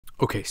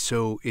Okay,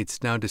 so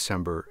it's now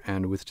December,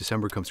 and with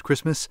December comes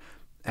Christmas,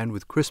 and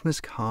with Christmas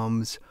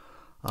comes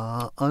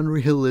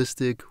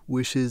unrealistic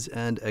wishes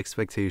and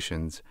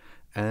expectations.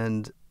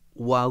 And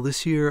while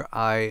this year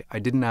I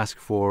didn't ask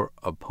for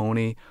a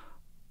pony,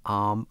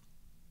 um,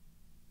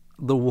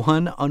 the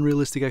one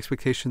unrealistic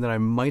expectation that I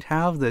might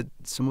have, that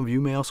some of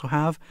you may also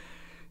have,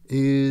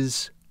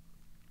 is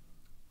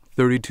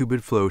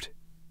 32-bit float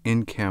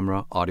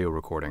in-camera audio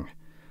recording.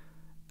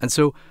 And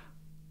so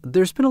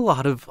there's been a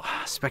lot of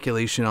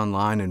speculation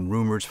online and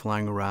rumors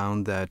flying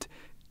around that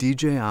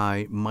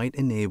DJI might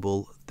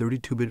enable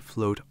 32-bit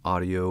float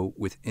audio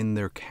within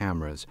their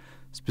cameras,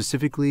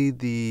 specifically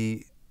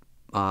the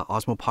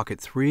Osmo Pocket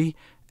 3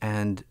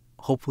 and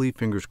hopefully,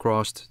 fingers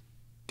crossed,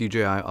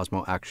 DJI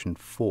Osmo Action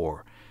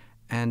 4.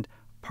 And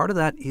part of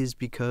that is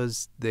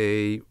because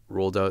they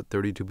rolled out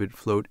 32-bit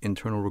float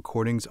internal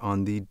recordings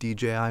on the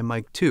DJI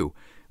Mic 2,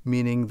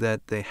 meaning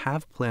that they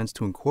have plans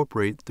to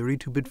incorporate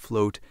 32-bit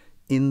float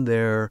in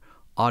their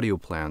audio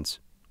plans.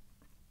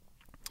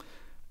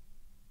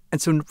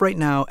 And so right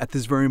now, at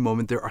this very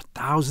moment, there are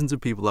thousands of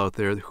people out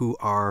there who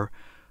are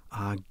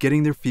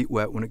getting their feet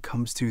wet when it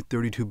comes to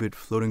 32-bit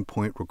floating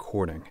point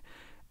recording.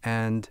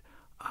 And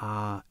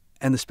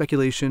the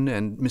speculation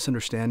and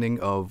misunderstanding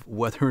of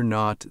whether or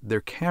not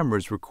their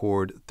cameras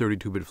record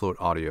 32-bit float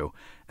audio.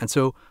 And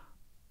so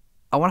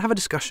I want to have a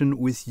discussion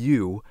with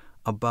you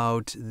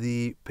about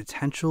the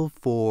potential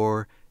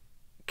for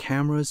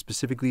cameras,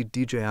 specifically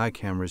DJI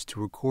cameras, to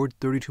record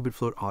 32-bit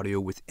float audio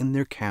within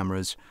their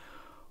cameras,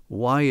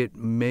 why it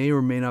may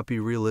or may not be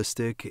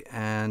realistic,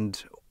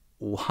 and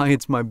why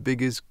it's my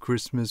biggest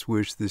Christmas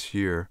wish this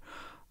year.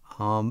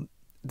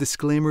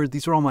 Disclaimer,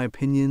 these are all my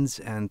opinions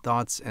and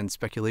thoughts and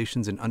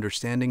speculations and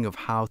understanding of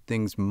how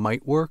things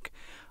might work.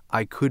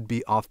 I could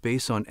be off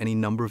base on any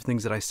number of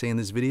things that I say in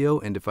this video,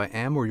 and if I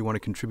am, or you want to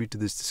contribute to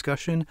this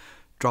discussion,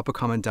 drop a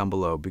comment down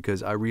below,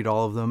 because I read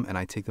all of them and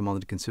I take them all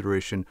into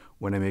consideration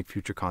when I make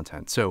future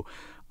content. So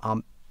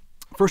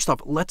first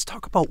off, let's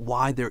talk about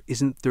why there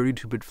isn't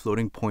 32-bit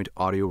floating point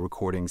audio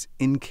recordings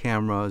in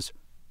cameras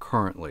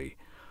currently.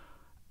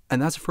 And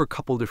that's for a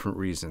couple different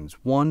reasons.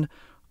 One,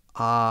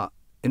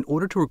 in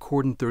order to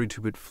record in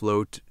 32-bit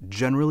float,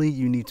 generally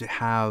you need to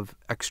have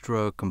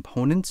extra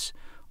components,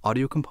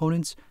 audio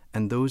components,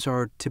 and those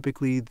are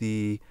typically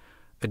the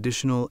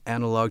additional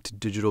analog to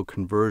digital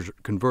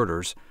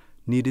converters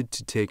needed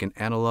to take an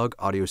analog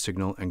audio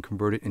signal and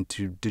convert it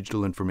into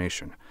digital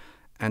information.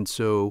 And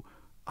so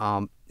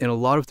in a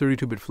lot of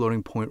 32-bit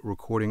floating point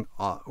recording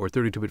or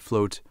 32-bit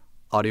float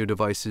audio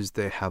devices,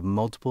 they have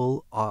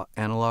multiple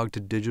analog to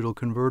digital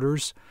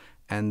converters,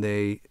 and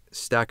they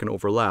stack and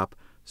overlap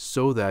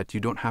so that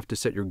you don't have to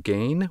set your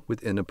gain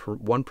within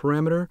one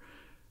parameter.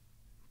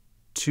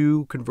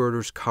 Two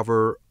converters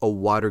cover a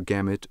wider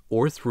gamut,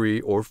 or three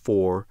or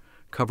four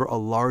cover a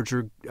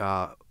larger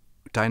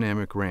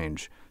dynamic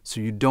range. So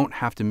you don't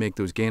have to make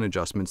those gain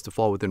adjustments to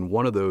fall within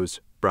one of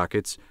those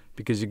brackets,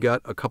 because you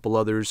got a couple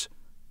others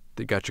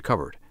that got you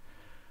covered.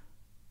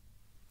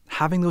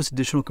 Having those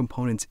additional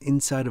components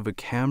inside of a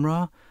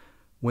camera,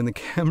 when the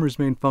camera's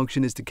main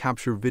function is to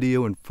capture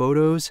video and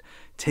photos,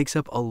 takes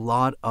up a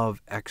lot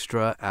of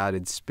extra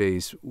added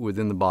space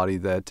within the body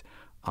that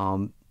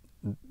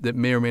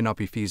may or may not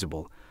be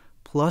feasible.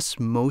 Plus,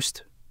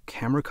 most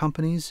camera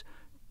companies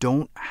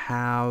don't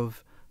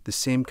have the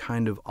same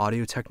kind of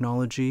audio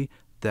technology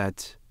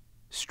that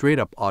straight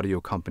up audio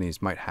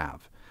companies might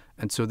have.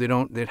 And so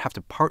they'd have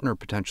to partner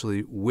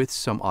potentially with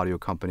some audio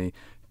company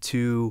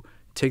to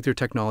take their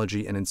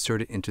technology and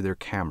insert it into their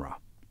camera.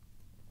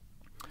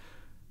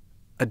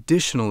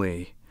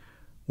 Additionally,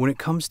 when it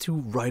comes to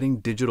writing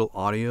digital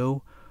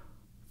audio,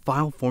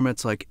 file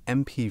formats like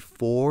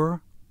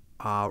MP4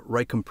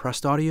 write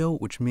compressed audio,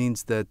 which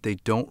means that they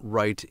don't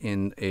write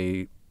in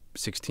a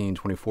 16,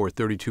 24,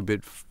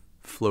 32-bit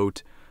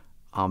float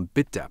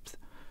bit depth.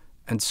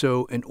 And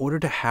so in order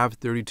to have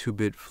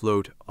 32-bit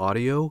float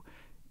audio,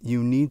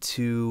 you need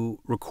to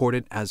record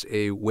it as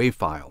a WAV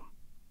file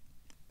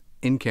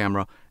in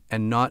camera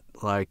and not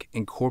like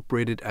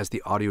incorporate it as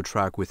the audio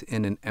track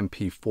within an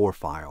MP4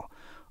 file.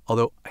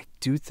 Although I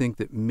do think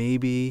that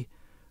maybe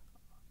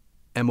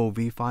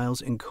MOV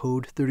files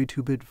encode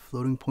 32-bit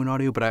floating point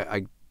audio, but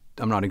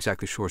I'm not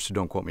exactly sure, so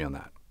don't quote me on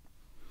that.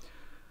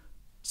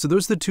 So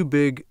those are the two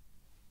big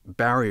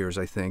barriers,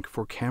 I think,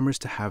 for cameras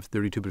to have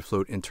 32-bit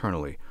float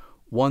internally.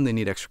 One, they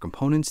need extra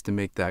components to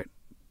make that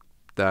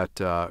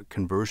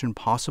conversion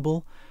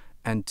possible.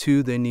 And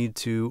two, they need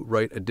to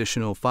write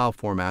additional file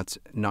formats,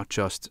 not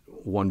just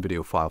one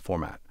video file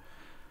format.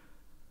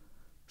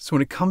 So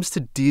when it comes to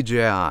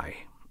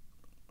DJI,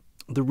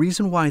 the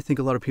reason why I think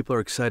a lot of people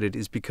are excited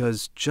is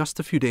because just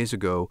a few days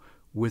ago,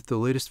 with the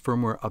latest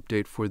firmware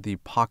update for the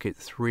Pocket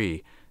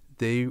 3,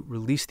 they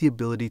released the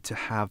ability to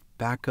have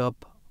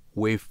backup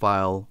WAV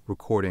file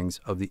recordings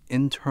of the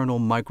internal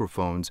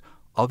microphones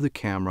of the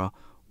camera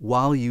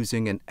while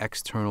using an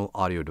external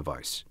audio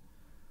device.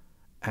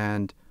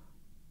 And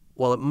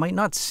while it might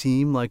not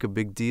seem like a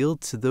big deal,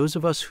 to those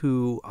of us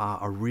who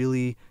are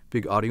really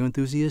big audio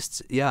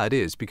enthusiasts, yeah, it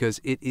is, because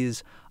it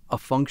is a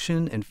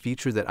function and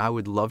feature that I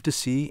would love to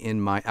see in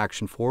my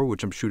Action 4,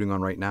 which I'm shooting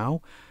on right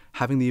now,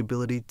 having the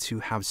ability to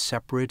have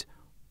separate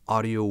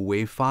audio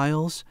WAV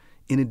files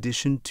in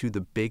addition to the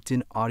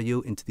baked-in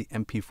audio into the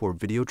MP4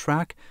 video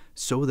track,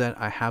 so that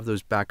I have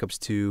those backups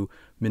to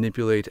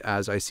manipulate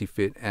as I see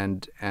fit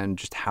and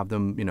just have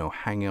them,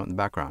 hanging out in the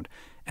background.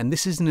 And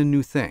this isn't a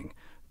new thing.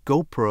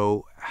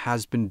 GoPro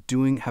have been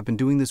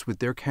doing this with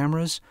their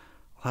cameras,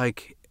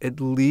 like at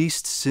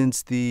least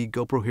since the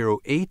GoPro Hero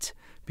 8,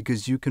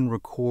 because you can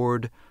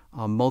record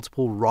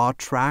multiple raw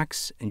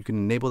tracks and you can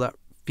enable that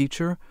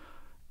feature.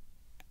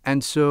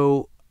 And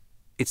so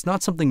it's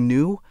not something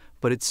new,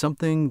 but it's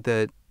something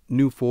that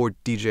new for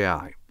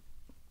DJI.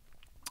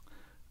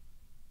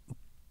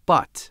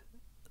 But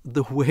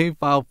the WAV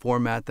file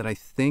format that I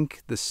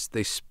think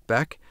they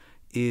spec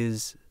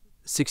is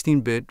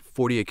 16-bit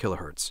 48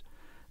 kilohertz.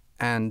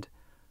 And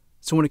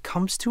so when it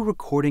comes to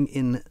recording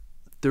in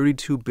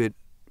 32-bit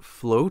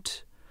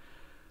float,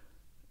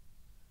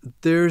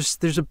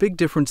 there's a big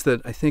difference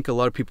that I think a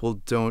lot of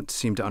people don't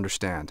seem to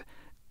understand.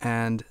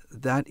 And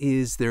that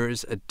is, there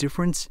is a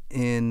difference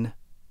in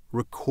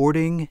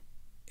recording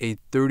a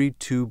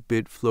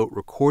 32-bit float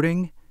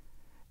recording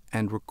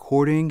and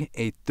recording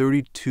a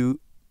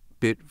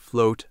 32-bit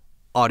float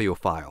audio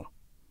file.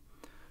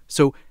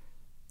 So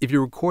if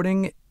you're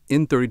recording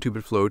in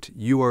 32-bit float,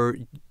 you are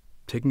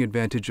taking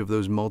advantage of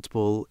those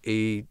multiple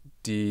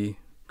AD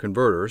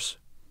converters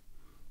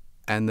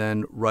and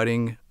then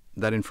writing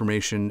that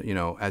information,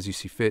 as you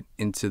see fit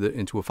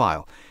into a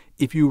file.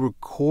 If you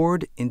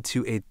record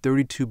into a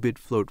 32-bit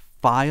float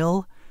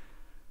file,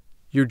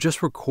 you're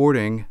just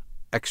recording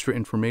extra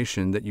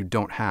information that you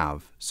don't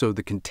have. So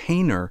the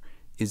container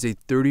is a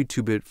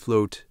 32-bit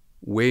float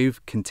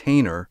wave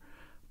container,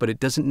 but it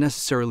doesn't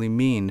necessarily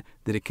mean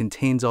that it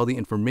contains all the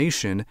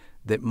information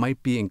that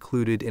might be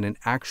included in an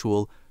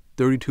actual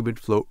 32-bit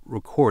float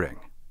recording.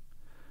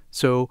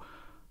 So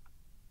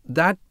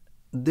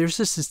there's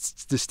this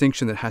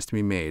distinction that has to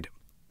be made,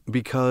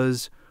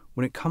 because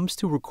when it comes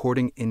to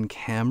recording in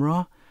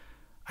camera,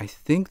 I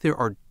think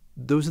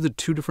those are the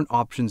two different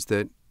options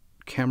that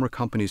camera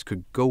companies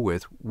could go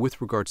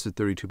with regards to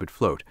 32-bit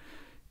float.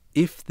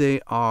 If they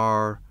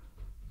are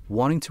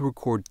wanting to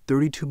record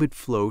 32-bit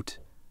float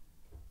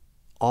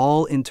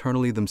all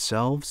internally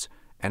themselves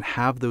and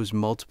have those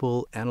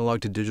multiple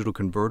analog to digital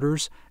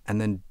converters and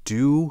then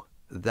do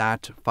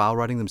that file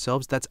writing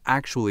themselves, that's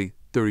actually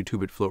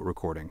 32-bit float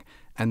recording.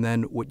 And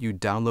then what you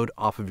download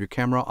off of your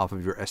camera, off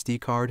of your SD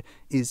card,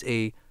 is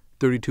a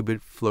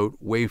 32-bit float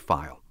WAV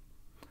file.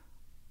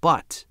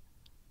 But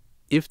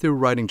if they're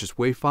writing just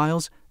WAV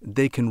files,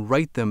 they can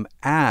write them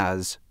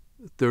as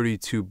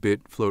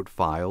 32-bit float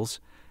files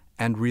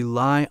and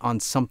rely on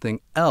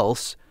something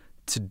else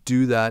to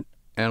do that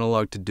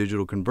analog to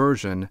digital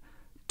conversion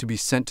to be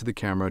sent to the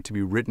camera to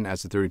be written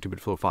as a 32-bit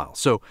float file.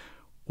 So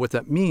what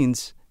that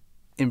means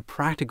in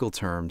practical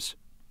terms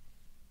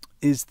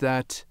is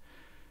that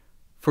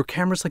for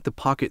cameras like the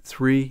Pocket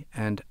 3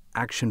 and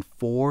Action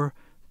 4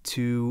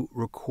 to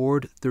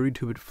record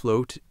 32-bit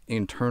float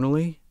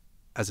internally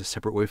as a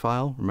separate WAV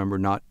file, remember,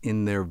 not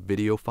in their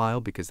video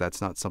file, because that's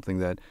not something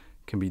that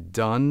can be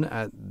done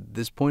at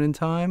this point in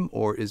time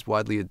or is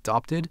widely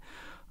adopted,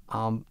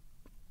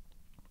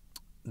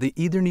 they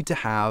either need to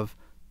have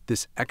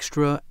this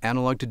extra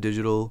analog to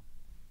digital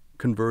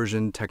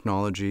conversion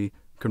technology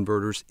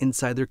converters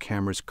inside their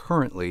cameras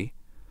currently,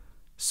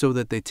 so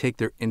that they take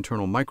their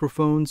internal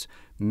microphones,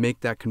 make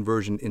that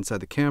conversion inside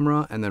the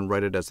camera, and then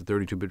write it as a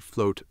 32-bit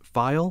float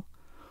file,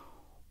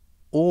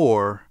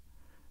 or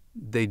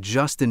they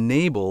just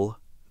enable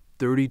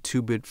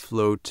 32-bit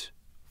float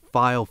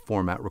file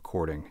format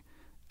recording.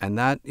 And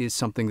that is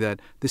something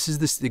this is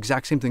the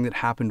exact same thing that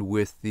happened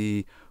with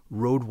the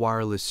Rode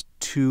Wireless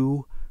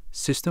 2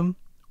 system,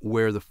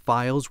 where the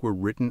files were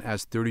written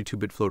as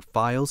 32-bit float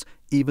files,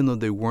 even though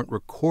they weren't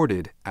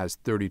recorded as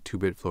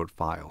 32-bit float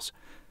files.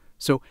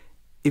 So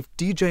if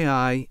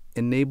DJI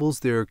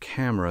enables their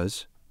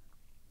cameras,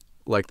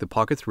 like the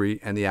Pocket 3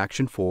 and the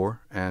Action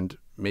 4, and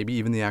maybe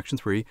even the Action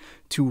 3,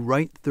 to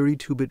write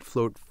 32-bit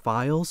float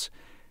files,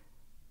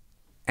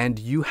 and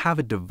you have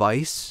a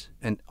device,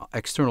 an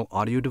external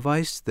audio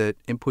device that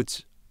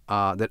outputs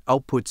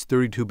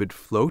 32-bit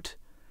float,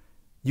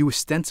 you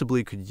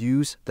ostensibly could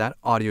use that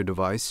audio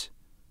device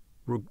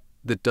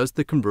that does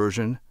the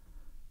conversion,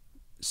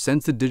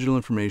 sends the digital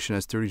information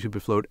as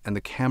 32-bit float, and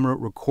the camera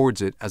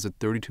records it as a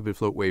 32-bit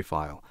float WAV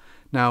file.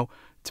 Now,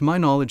 to my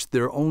knowledge,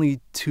 there are only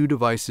 2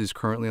 devices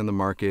currently on the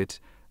market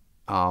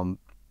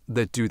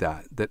that do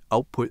that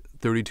output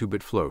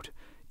 32-bit float.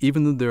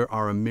 Even though there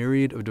are a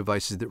myriad of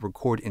devices that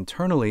record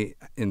internally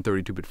in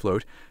 32-bit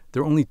float,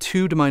 there are only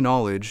 2 to my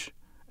knowledge,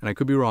 and I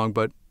could be wrong,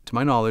 but to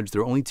my knowledge,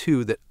 there are only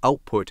 2 that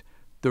output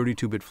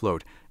 32-bit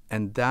float.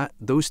 And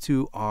those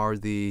 2 are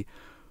the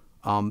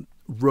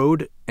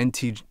Rode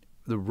NT1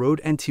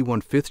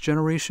 5th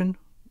generation,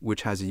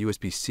 which has a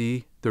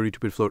USB-C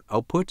 32-bit float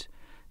output,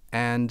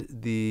 and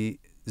the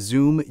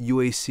Zoom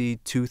UAC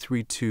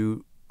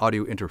 232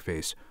 audio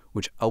interface,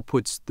 which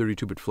outputs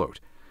 32-bit float.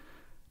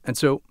 And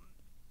so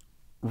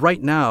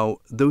right now,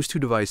 those two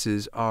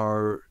devices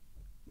are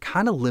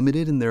kind of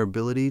limited in their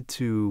ability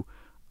to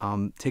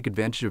take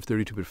advantage of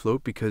 32-bit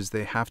float because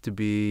they have to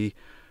be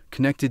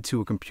connected to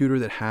a computer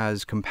that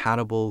has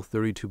compatible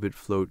 32-bit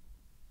float,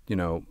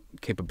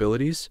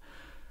 capabilities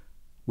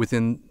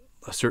within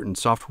a certain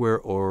software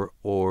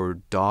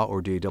or DAW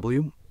or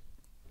DAW.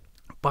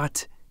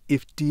 But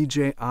if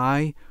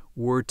DJI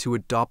were to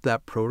adopt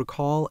that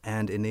protocol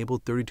and enable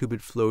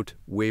 32-bit float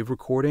wave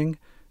recording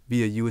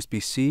via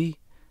USB-C,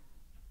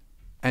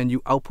 and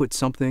you output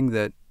something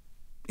that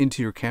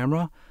into your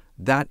camera,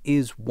 that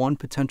is one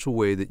potential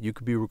way that you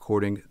could be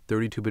recording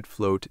 32-bit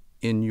float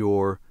in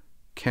your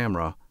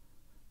camera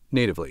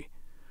natively.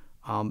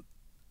 I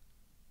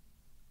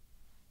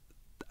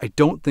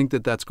don't think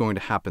that that's going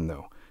to happen,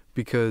 though,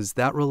 because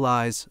that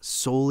relies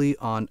solely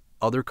on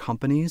other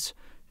companies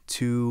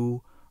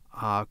to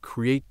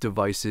create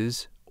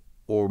devices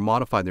or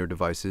modify their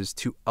devices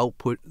to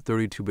output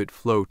 32-bit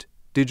float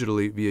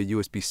digitally via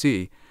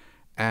USB-C.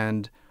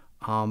 And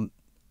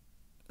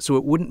so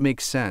it wouldn't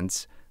make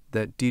sense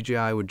that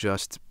DJI would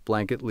just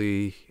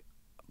blanketly,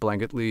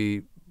 let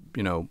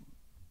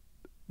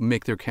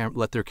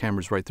their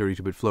cameras write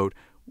 32-bit float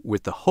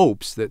with the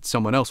hopes that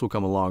someone else will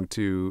come along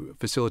to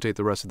facilitate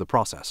the rest of the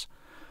process.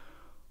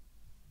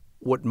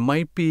 What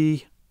might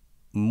be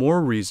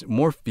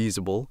more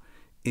feasible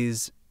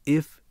is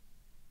if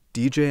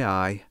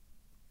DJI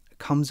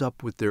comes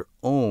up with their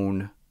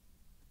own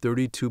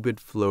 32-bit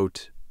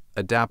float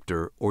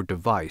adapter or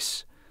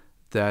device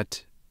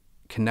that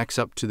connects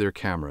up to their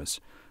cameras.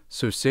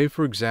 So say,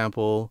 for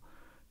example,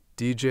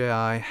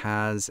 DJI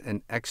has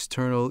an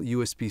external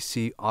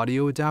USB-C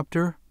audio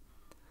adapter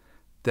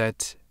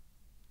that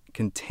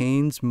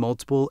contains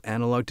multiple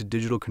analog to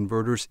digital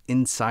converters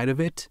inside of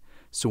it.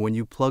 So when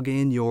you plug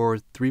in your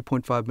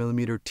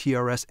 3.5mm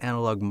TRS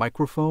analog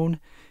microphone,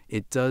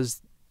 it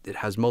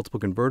has multiple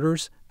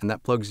converters, and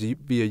that plugs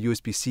via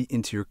USB-C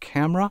into your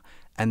camera,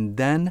 and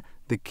then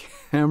the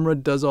camera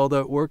does all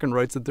that work and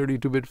writes a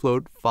 32-bit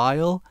float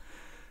file.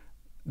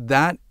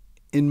 That,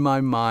 in my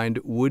mind,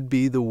 would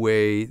be the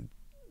way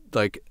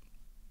that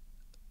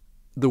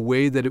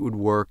it would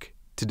work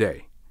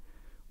today,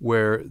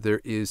 where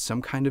there is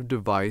some kind of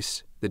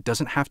device that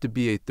doesn't have to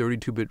be a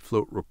 32-bit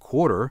float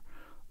recorder,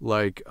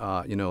 like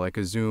a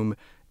Zoom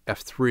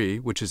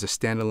F3, which is a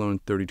standalone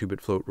 32-bit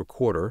float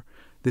recorder.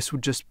 This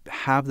would just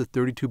have the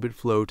 32-bit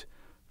float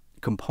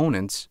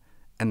components,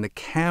 and the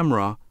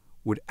camera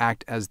would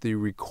act as the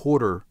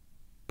recorder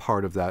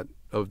part of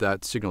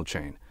that signal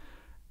chain.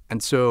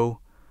 And so,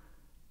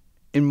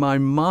 in my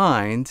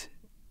mind,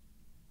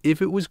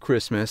 if it was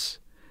Christmas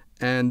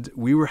and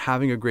we were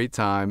having a great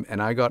time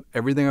and I got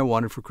everything I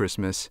wanted for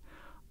Christmas,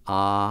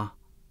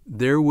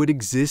 there would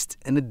exist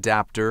an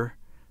adapter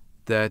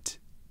that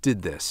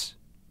did this.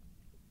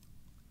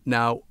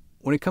 Now,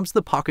 when it comes to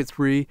the Pocket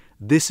 3,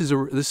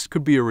 this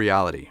could be a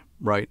reality,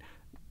 right?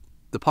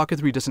 The Pocket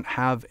 3 doesn't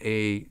have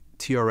a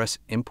TRS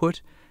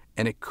input,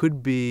 and it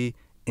could be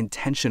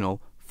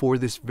intentional for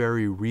this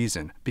very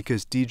reason,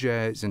 because DJI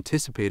is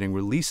anticipating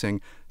releasing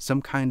some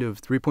kind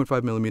of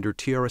 3.5mm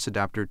TRS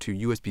adapter to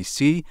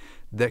USB-C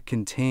that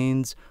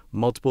contains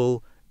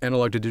multiple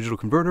analog to digital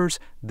converters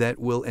that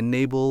will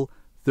enable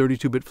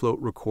 32-bit float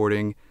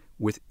recording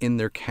within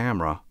their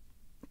camera.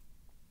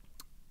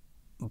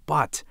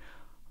 But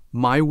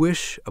my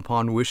wish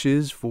upon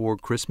wishes for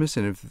Christmas,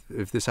 and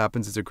if this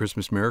happens, it's a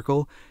Christmas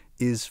miracle,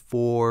 is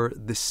for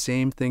the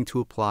same thing to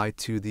apply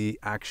to the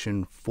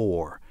Action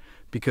 4.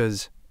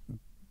 Because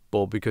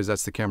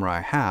that's the camera I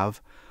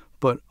have,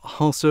 but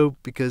also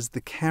because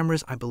the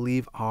cameras, I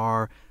believe,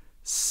 are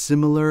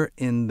similar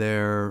in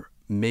their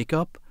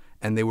makeup,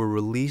 and they were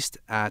released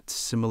at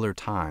similar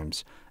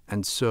times.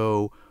 And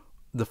so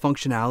the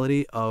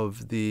functionality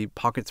of the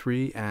Pocket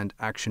 3 and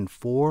Action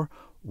 4,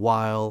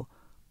 while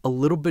a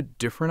little bit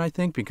different, I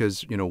think,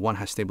 because one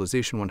has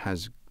stabilization, one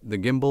has the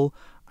gimbal,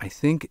 I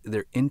think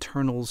their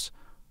internals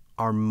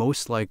are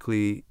most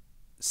likely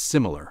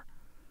similar,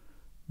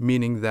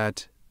 meaning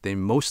that they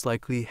most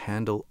likely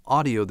handle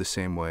audio the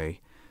same way,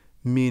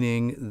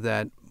 meaning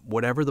that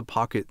whatever the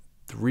Pocket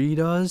 3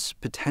 does,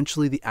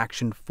 potentially the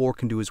Action 4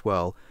 can do as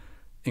well,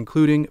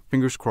 including,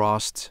 fingers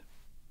crossed,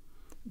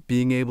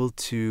 being able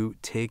to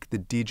take the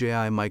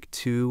DJI Mic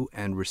 2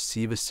 and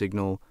receive a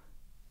signal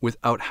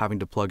without having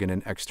to plug in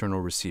an external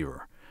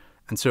receiver.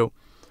 And so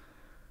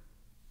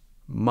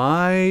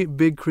my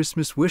big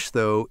Christmas wish,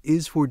 though,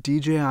 is for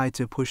DJI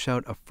to push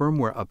out a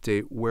firmware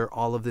update where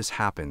all of this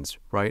happens,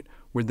 right?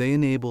 Where they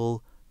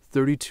enable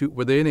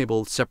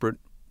separate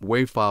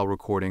WAV file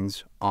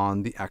recordings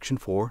on the Action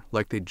 4,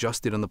 like they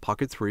just did on the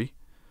Pocket 3.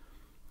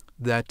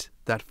 That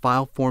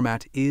file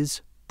format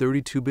is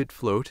 32-bit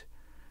float,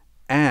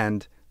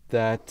 and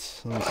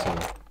that, let me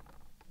see.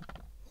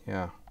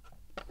 Yeah.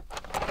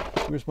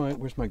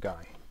 Where's my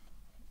guy?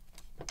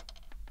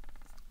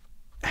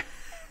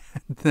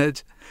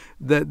 that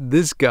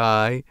this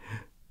guy,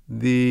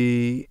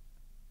 the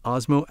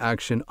Osmo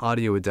Action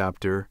audio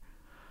adapter,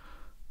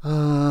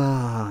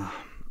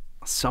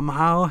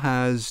 somehow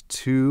has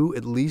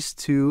at least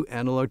two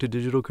analog to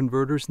digital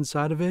converters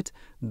inside of it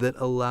that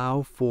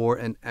allow for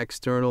an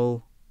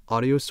external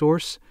audio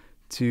source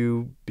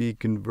to be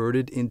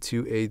converted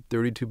into a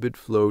 32-bit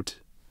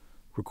float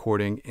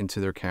recording into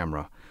their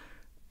camera.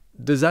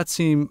 Does that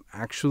seem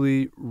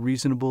actually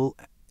reasonable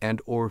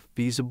and or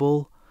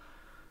feasible?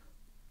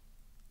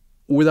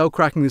 Without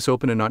cracking this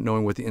open and not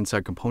knowing what the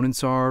inside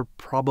components are,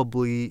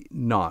 probably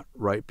not,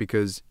 right?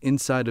 Because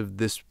inside of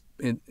this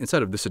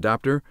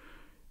adapter,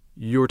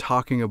 you're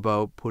talking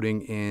about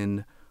putting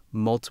in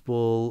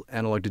multiple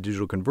analog to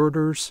digital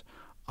converters,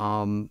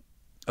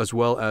 as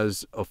well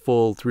as a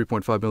full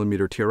 3.5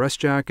 millimeter TRS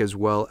jack, as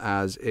well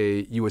as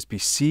a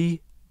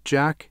USB-C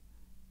jack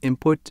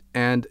input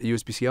and a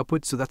USB-C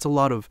output. So that's a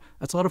lot of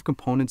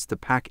components to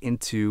pack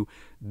into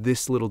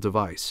this little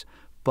device.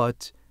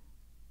 But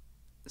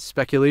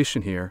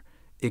speculation here,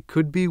 it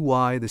could be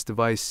why this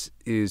device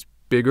is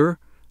bigger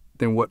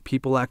than what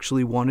people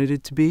actually wanted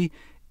it to be,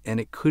 and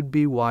it could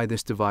be why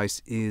this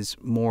device is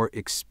more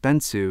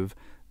expensive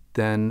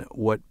than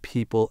what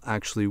people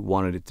actually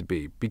wanted it to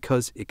be,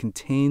 because it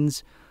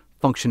contains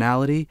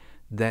functionality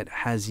that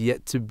has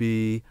yet to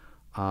be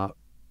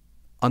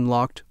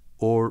unlocked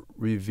or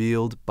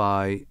revealed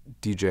by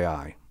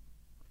DJI.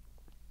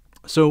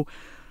 So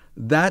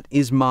that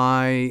is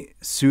my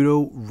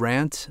pseudo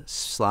rant /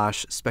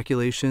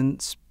 speculation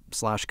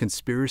 /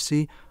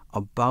 conspiracy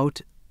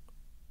about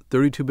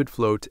 32-bit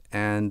float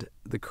and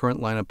the current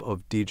lineup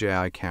of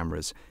DJI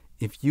cameras.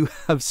 If you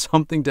have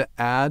something to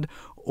add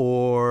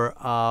or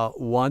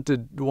want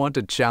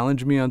to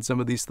challenge me on some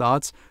of these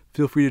thoughts,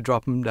 feel free to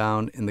drop them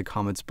down in the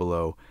comments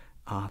below.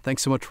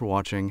 Thanks so much for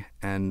watching,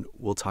 and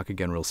we'll talk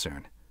again real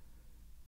soon.